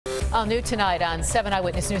All new tonight on 7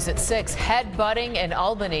 Eyewitness News at 6. Head-butting in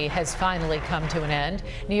Albany has finally come to an end.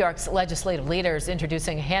 New York's legislative leaders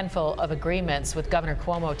introducing a handful of agreements with Governor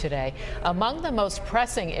Cuomo today. Among the most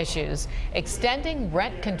pressing issues, extending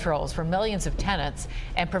rent controls for millions of tenants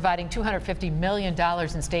and providing $250 million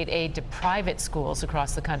in state aid to private schools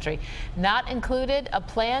across the country. Not included, a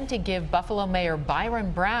plan to give Buffalo Mayor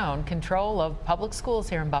Byron Brown control of public schools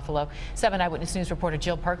here in Buffalo. 7 Eyewitness News reporter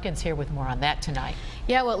Jill Perkins here with more on that tonight.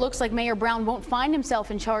 Yeah, well, it looks like Mayor Brown won't find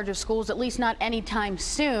himself in charge of schools, at least not anytime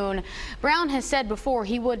soon. Brown has said before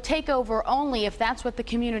he would take over only if that's what the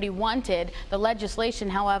community wanted. The legislation,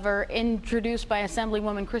 however, introduced by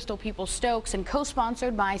Assemblywoman Crystal Peoples-Stokes and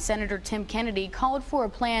co-sponsored by Senator Tim Kennedy, called for a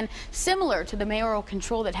plan similar to the mayoral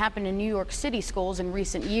control that happened in New York City schools in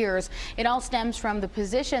recent years. It all stems from the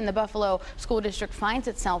position the Buffalo School District finds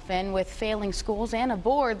itself in, with failing schools and a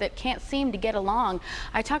board that can't seem to get along.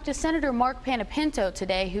 I talked to Senator Mark Panapinto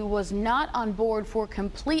today, who was not on board for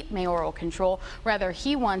complete mayoral control. Rather,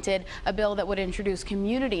 he wanted a bill that would introduce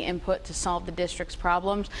community input to solve the district's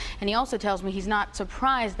problems. And he also tells me he's not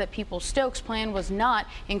surprised that Peoples-Stokes' plan was not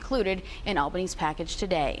included in Albany's package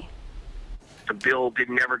today. The bill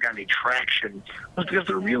never got any traction was because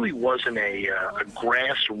there really wasn't a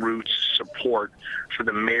grassroots support for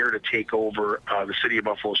the mayor to take over the city of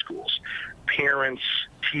Buffalo schools. Parents,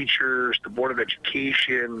 teachers, the Board of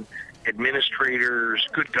Education, administrators,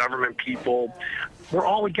 good government people, we're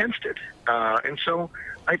all against it. And so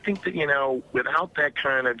I think that, without that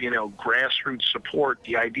kind of, grassroots support,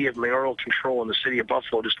 the idea of mayoral control in the city of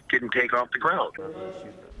Buffalo just didn't take off the ground.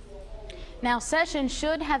 Now, session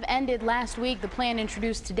should have ended last week. The plan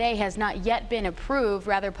introduced today has not yet been approved,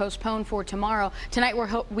 rather postponed for tomorrow. Tonight,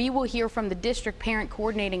 we will hear from the District Parent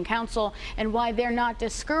Coordinating Council and why they're not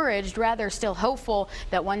discouraged, rather still hopeful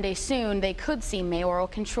that one day soon they could see mayoral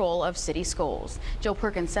control of city schools. Jill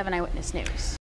Perkins, 7 Eyewitness News.